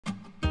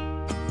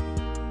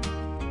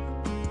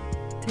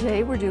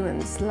Today we're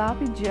doing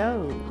sloppy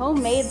joes.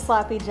 Homemade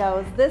sloppy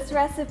joes. This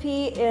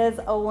recipe is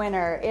a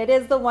winner. It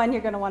is the one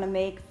you're going to want to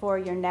make for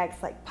your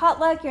next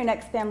potluck, your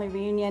next family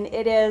reunion.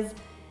 It is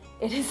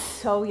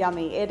so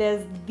yummy. It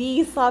is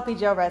the sloppy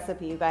joe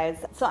recipe, you guys.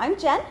 So I'm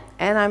Jen.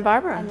 And I'm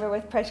Barbara. And we're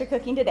with Pressure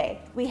Cooking today.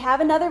 We have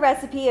another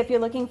recipe if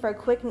you're looking for a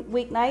quick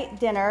weeknight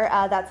dinner.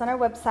 That's on our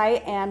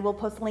website, and we'll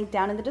post a link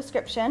down in the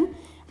description.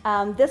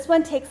 This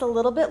one takes a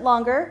little bit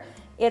longer.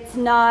 It's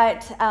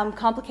not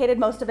complicated.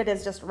 Most of it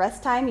is just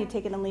rest time. You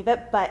take it and leave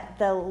it, but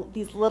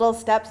these little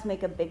steps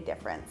make a big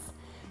difference.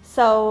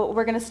 So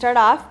we're going to start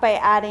off by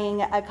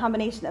adding a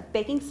combination of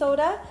baking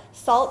soda,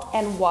 salt,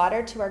 and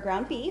water to our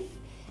ground beef.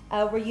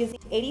 We're using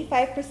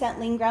 85%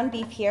 lean ground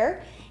beef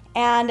here.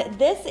 And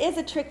this is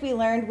a trick we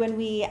learned when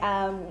we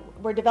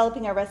were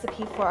developing our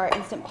recipe for our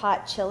Instant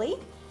Pot chili.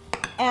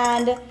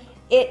 And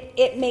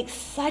it makes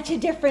such a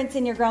difference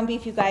in your ground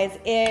beef, you guys.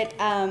 It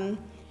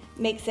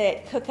makes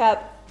it cook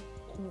up.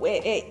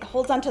 It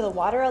holds onto the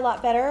water a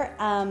lot better.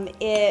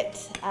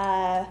 It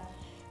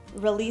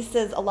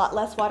releases a lot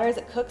less water as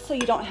it cooks, so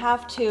you don't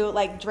have to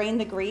drain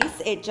the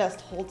grease. It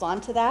just holds on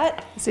to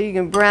that. So you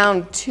can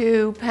brown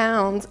 2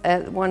 pounds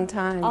at one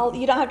time.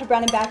 You don't have to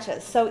brown in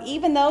batches. So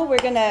even though we're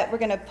gonna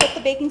put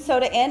the baking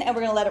soda in and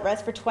we're gonna let it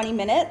rest for 20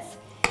 minutes,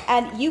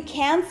 and you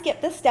can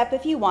skip this step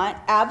if you want,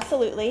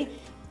 absolutely.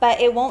 But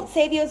it won't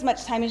save you as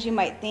much time as you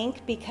might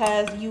think,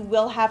 because you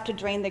will have to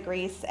drain the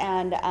grease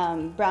and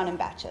brown in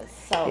batches.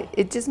 So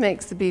it just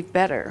makes the beef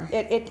better.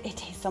 It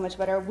tastes so much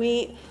better.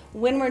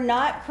 When we're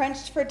not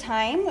crunched for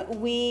time,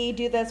 we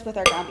do this with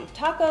our ground beef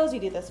tacos. We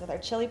do this with our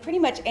chili. Pretty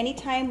much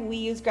anytime we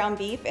use ground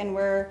beef and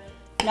we're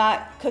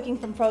not cooking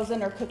from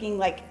frozen or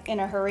cooking in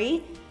a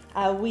hurry,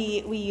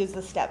 we use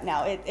this step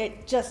now.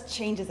 It just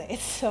changes it.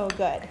 It's so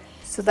good.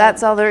 So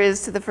that's all there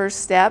is to the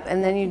first step,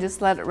 and then you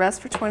just let it rest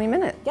for 20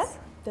 minutes. Yep.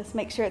 Just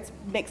make sure it's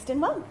mixed in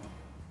well.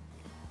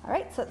 All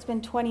right, so it's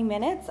been 20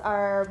 minutes.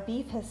 Our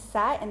beef has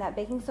sat in that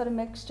baking soda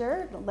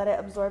mixture. Let it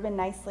absorb in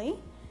nicely.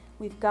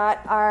 We've got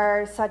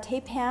our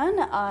saute pan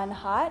on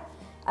hot.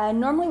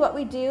 Normally what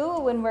we do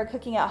when we're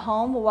cooking at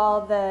home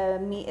while the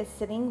meat is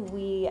sitting,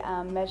 we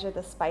measure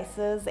the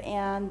spices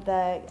and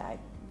the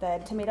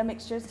tomato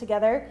mixtures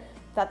together.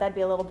 Thought that'd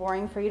be a little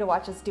boring for you to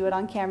watch us do it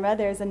on camera.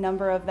 There's a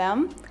number of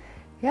them.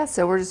 Yeah,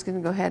 so we're just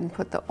gonna go ahead and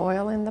put the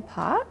oil in the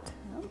pot.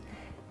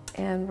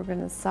 And we're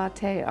going to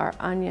saute our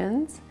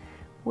onions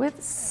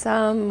with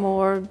some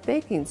more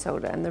baking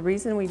soda. And the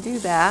reason we do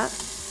that,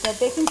 the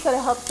baking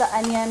soda helps the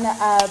onion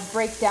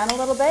break down a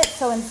little bit.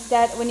 So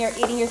instead, when you're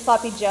eating your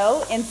sloppy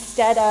joe,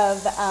 instead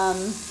of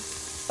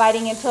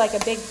biting into a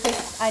big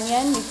crisp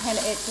onion,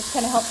 it just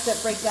kind of helps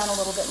it break down a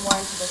little bit more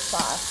into the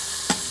sauce.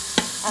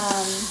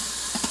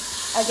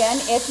 Again,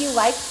 if you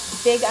like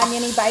big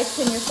oniony bites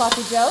in your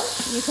sloppy joe,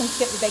 you can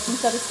skip the baking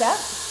soda step.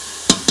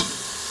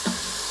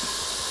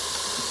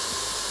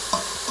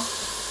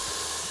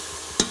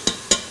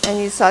 and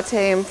you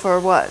saute them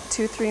for what,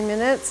 2-3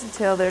 minutes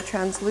until they're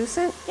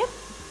translucent? Yep.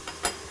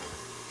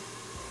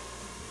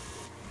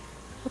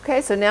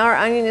 Okay, so now our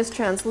onion is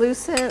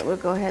translucent. We'll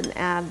go ahead and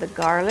add the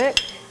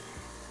garlic.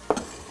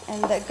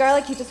 And the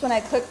garlic you just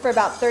want to cook for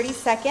about 30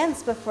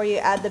 seconds before you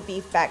add the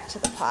beef back to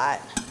the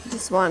pot.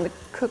 Just want to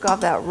cook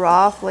off that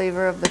raw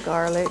flavor of the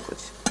garlic,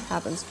 which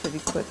happens pretty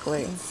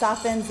quickly. It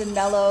softens and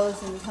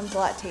mellows and becomes a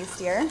lot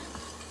tastier.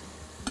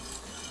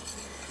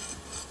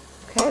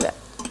 Okay, that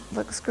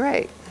looks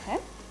great. Okay,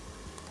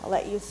 I'll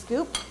let you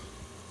scoop.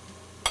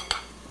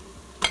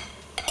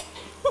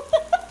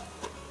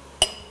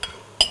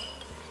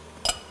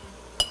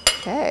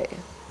 Okay.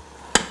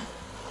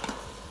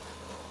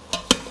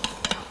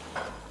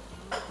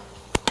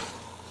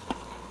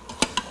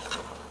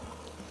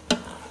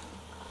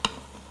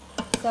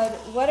 So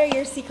what are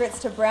your secrets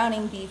to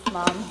browning beef,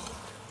 Mom?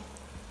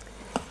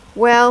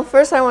 Well,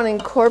 first I want to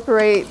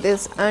incorporate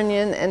this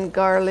onion and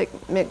garlic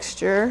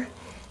mixture,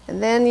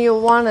 and then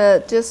you'll want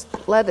to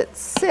just let it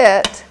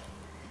sit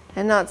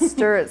and not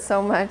stir it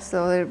so much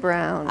so that it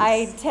browns.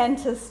 I tend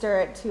to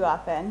stir it too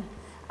often.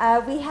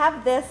 We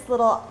have this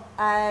little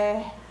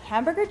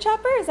hamburger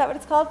chopper, is that what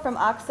it's called, from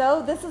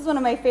OXO. This is one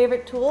of my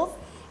favorite tools.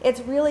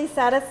 It's really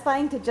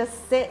satisfying to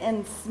just sit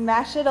and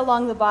smash it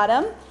along the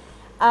bottom.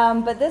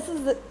 But this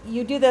is,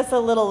 you do this a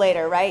little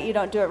later, right? You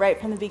don't do it right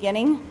from the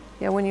beginning?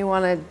 Yeah, when you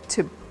want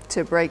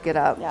to break it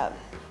up. Yeah.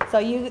 So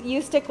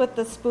you stick with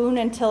the spoon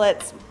until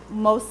it's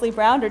mostly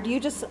browned, or do you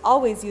just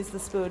always use the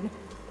spoon?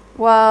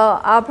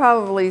 Well, I'll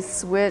probably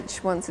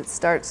switch once it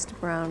starts to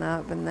brown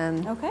up, and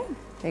then okay,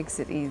 makes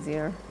it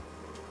easier.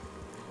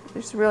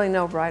 There's really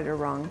no right or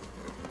wrong.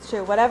 It's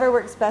true, whatever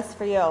works best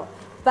for you.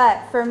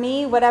 But for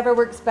me, whatever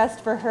works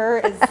best for her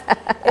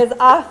is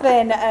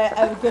often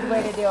a good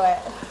way to do it.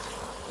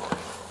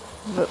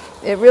 But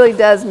it really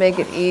does make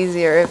it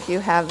easier if you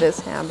have this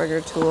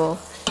hamburger tool,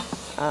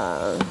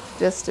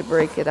 just to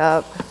break it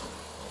up.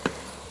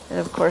 And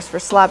of course, for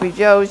sloppy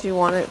joes, you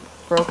want it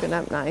broken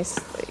up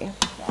nicely.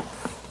 Yes.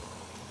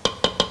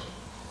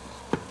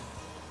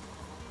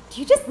 Do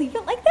you just leave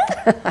it like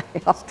that?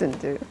 I often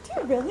do. Do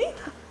you really?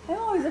 I'm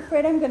always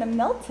afraid I'm going to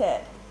melt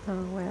it.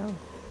 Oh, well.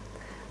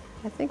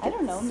 I think I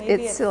don't know,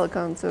 maybe it's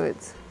silicone, so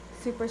it's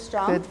super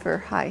strong. good for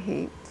high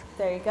heat.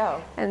 There you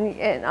go.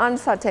 And on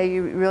saute,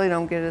 you really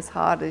don't get as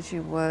hot as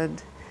you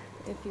would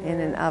If you in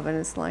an oven.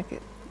 It's like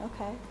it.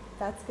 Okay,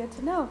 that's good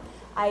to know.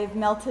 I've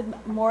melted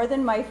more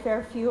than my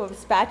fair few of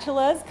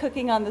spatulas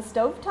cooking on the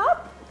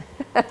stovetop.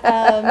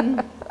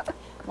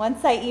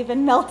 Once I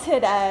even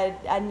melted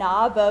a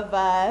knob of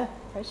a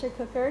pressure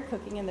cooker,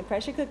 cooking in the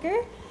pressure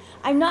cooker.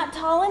 I'm not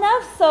tall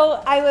enough,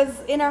 so I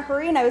was in a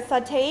hurry and I was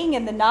sauteing,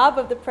 and the knob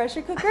of the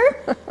pressure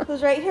cooker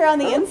was right here on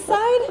the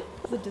inside. It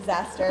was a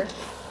disaster.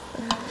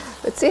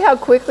 But see how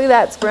quickly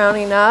that's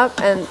browning up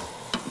and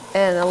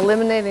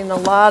eliminating a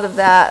lot of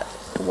that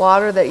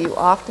water that you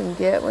often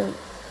get when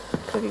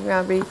cooking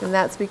ground beef, and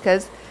that's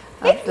because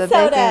of the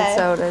baking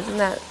soda. Isn't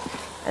that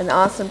an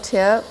awesome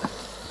tip?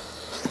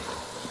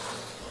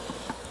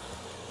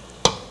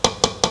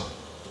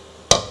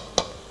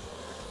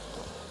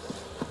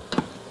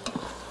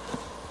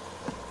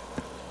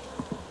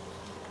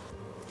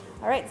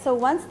 All right, so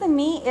once the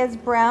meat is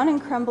brown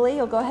and crumbly,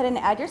 you'll go ahead and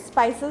add your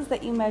spices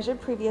that you measured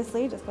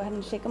previously. Just go ahead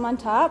and shake them on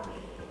top.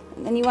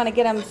 And then you want to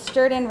get them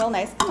stirred in real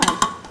nice. Come on.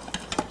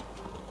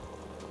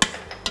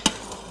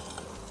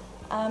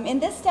 In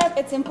this step,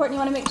 it's important you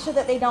want to make sure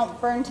that they don't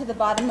burn to the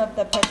bottom of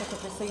the pressure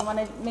cooker. So you want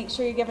to make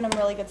sure you're giving them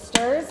really good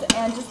stirs,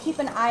 and just keep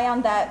an eye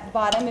on that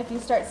bottom. If you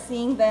start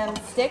seeing them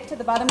stick to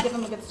the bottom, give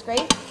them a good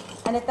scrape.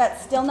 And if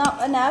that's still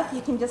not enough,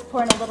 you can just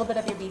pour in a little bit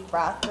of your beef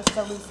broth just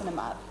to loosen them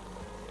up.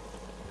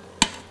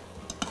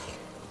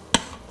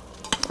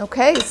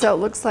 Okay, so it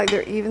looks like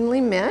they're evenly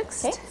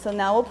mixed. Okay, so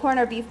now we'll pour in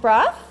our beef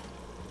broth,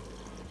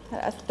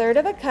 a third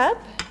of a cup.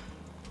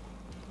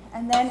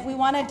 And then we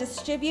want to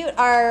distribute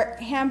our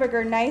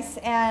hamburger nice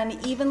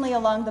and evenly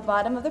along the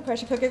bottom of the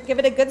pressure cooker. Give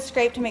it a good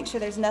scrape to make sure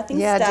there's nothing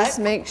stuck. Yeah, just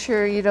make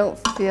sure you don't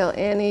feel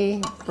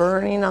any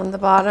burning on the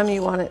bottom.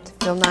 You want it to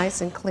feel nice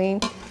and clean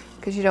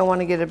because you don't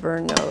want to get a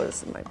burned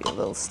nose. It might be a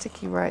little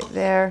sticky right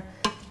there.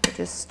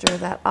 Just stir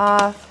that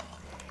off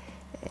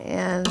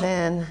and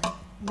then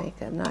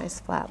make a nice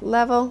flat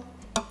level.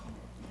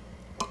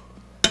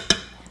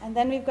 And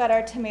then we've got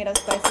our tomato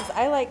spices.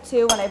 I like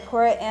to, when I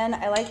pour it in,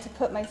 I like to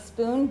put my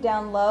spoon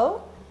down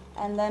low,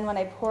 and then when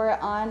I pour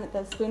it on,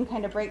 the spoon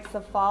kind of breaks the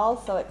fall,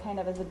 so it kind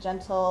of is a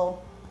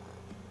gentle...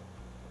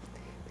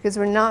 Because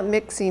we're not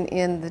mixing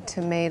in the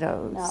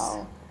tomatoes.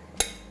 No.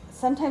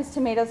 Sometimes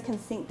tomatoes can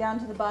sink down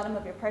to the bottom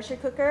of your pressure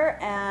cooker,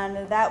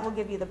 and that will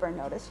give you the burn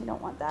notice. You don't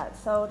want that.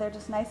 So they're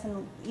just nice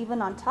and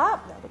even on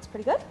top. That looks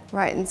pretty good.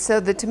 Right, and so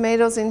the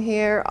tomatoes in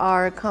here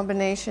are a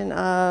combination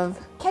of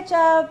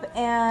ketchup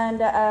and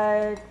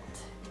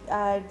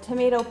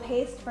tomato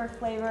paste for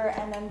flavor,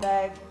 and then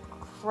the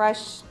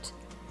crushed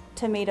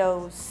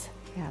tomatoes.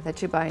 Yeah,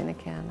 that you buy in a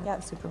can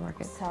at the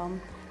supermarket. So,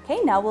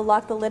 okay, now we'll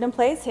lock the lid in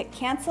place. Hit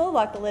cancel,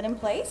 lock the lid in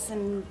place,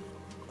 and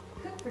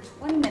cook for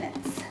 20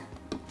 minutes.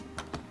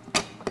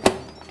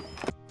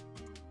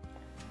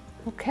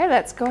 Okay,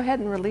 let's go ahead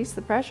and release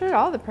the pressure.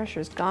 All the pressure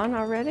is gone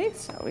already,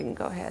 so we can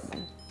go ahead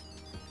and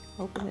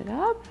open it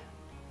up.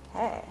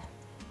 Okay,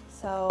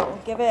 so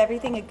give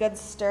everything a good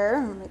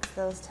stir. Mix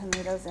those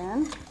tomatoes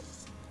in.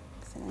 Mix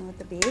it in with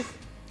the beef.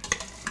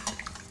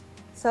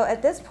 So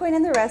at this point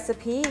in the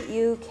recipe,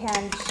 you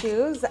can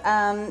choose.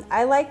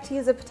 I like to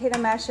use a potato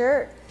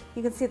masher.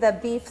 You can see the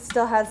beef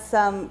still has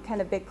some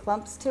kind of big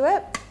clumps to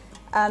it.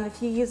 If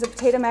you use a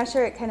potato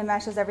masher, it kind of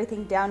mashes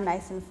everything down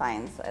nice and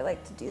fine. So I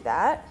like to do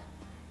that.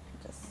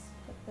 Just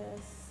put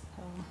this.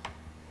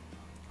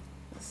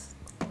 This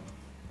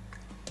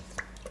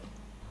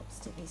helps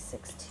to be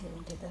 6'2"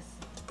 and do this.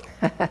 Okay.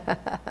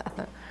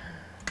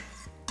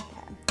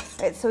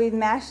 All right, so we've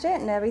mashed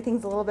it and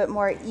everything's a little bit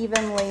more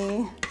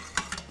evenly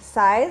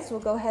sized.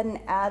 We'll go ahead and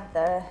add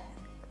the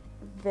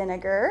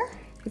vinegar.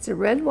 It's a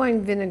red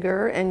wine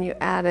vinegar, and you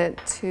add it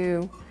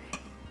to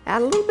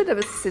add a little bit of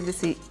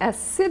acidity.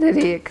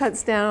 It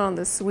cuts down on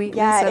the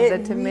sweetness of the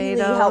tomatoes.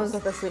 Yeah, it really helps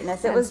with the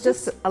sweetness. It was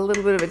just a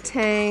little bit of a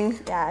tang.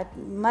 Yeah,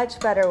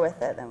 much better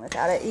with it than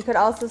without it. You could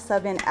also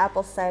sub in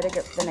apple cider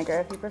vinegar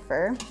if you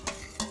prefer.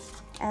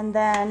 And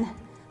then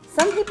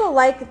some people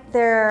like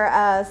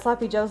their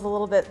sloppy joes a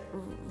little bit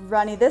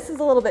runny. This is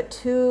a little bit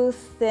too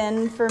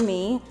thin for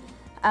me.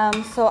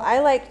 So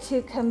I like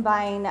to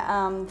combine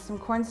some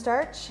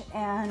cornstarch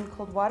and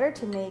cold water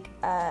to make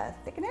a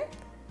thickener.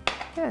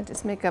 Yeah,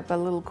 just make up a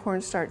little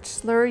cornstarch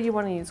slurry. You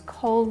want to use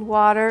cold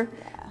water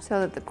so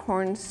that the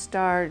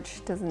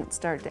cornstarch doesn't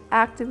start to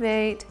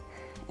activate.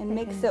 And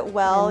mix it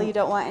well. You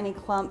don't want any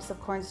clumps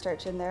of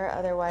cornstarch in there,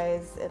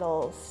 otherwise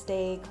it'll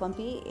stay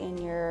clumpy in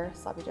your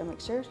sloppy joe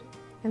mixture.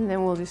 And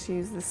then we'll just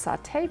use the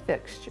saute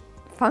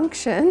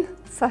function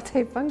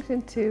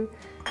to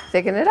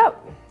thicken it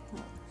up.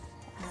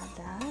 Add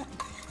that.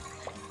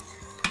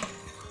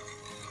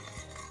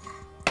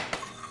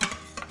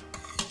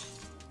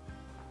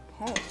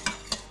 Okay.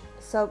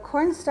 So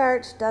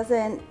cornstarch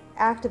doesn't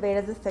activate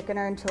as a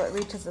thickener until it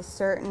reaches a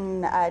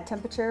certain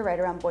temperature, right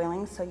around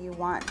boiling. So you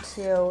want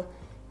to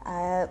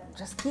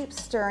just keep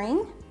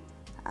stirring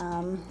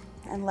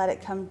and let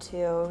it come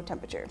to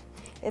temperature.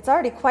 It's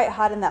already quite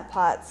hot in that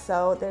pot,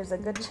 so there's a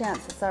good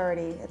chance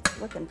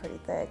it's looking pretty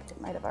thick.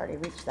 It might have already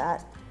reached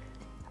that.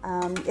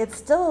 It's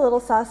still a little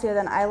saucier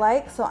than I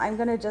like, so I'm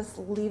gonna just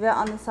leave it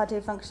on the saute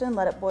function,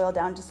 let it boil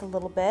down just a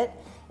little bit.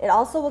 It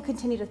also will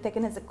continue to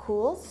thicken as it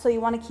cools, so you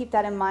wanna keep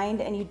that in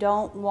mind, and you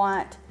don't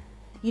want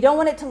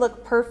it to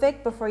look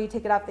perfect before you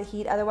take it off the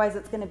heat, otherwise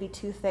it's gonna be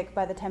too thick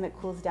by the time it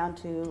cools down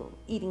to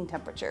eating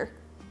temperature.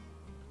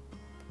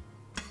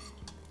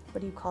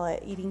 What do you call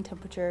it? Eating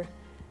temperature?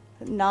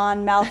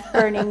 Non-mouth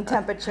burning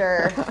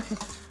temperature.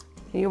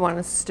 You want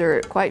to stir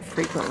it quite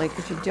frequently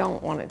because you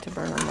don't want it to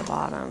burn on the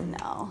bottom.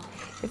 No.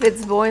 If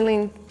it's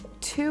boiling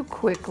too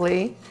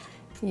quickly,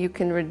 you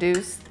can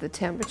reduce the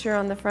temperature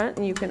on the front,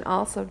 and you can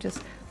also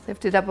just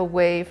lift it up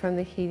away from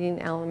the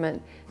heating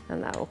element,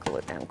 and that will cool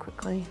it down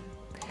quickly.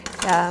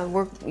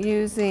 We're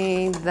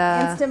using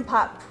the Instant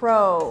Pot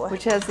Pro,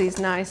 which has these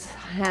nice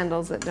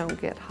handles that don't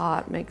get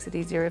hot, makes it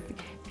easier.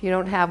 If you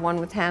don't have one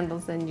with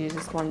handles, then you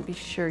just want to be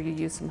sure you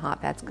use some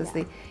hot pads because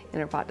the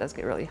inner pot does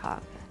get really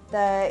hot.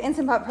 The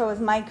Instant Pot Pro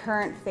is my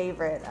current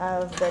favorite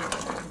of the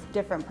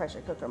different pressure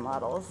cooker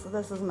models. So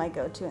this is my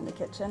go-to in the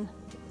kitchen.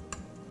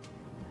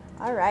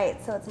 All right,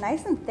 so it's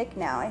nice and thick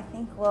now. I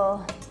think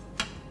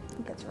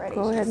it's ready.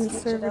 Go ahead and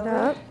serve it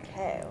up.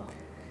 Okay, we'll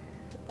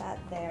put that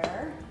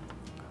there.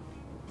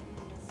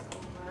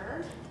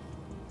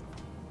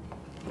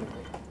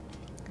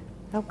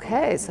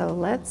 Okay, so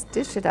let's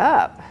dish it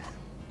up.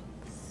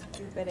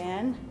 Scoop it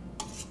in.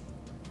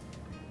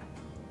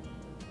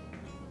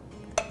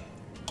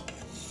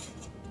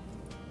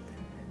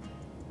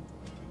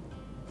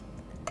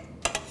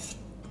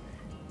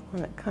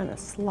 Want it kind of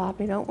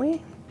sloppy, don't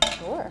we?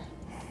 Sure.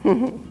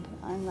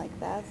 I'm like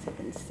that so you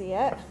can see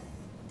it.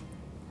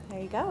 There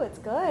you go, it's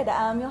good.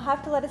 You'll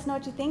have to let us know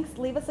what you think.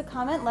 Leave us a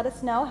comment, let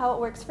us know how it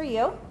works for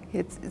you.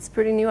 It's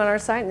pretty new on our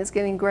site and it's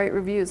getting great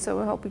reviews, so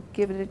we hope you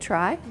give it a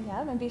try.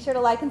 Yeah, and be sure to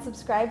like and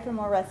subscribe for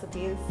more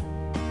recipes.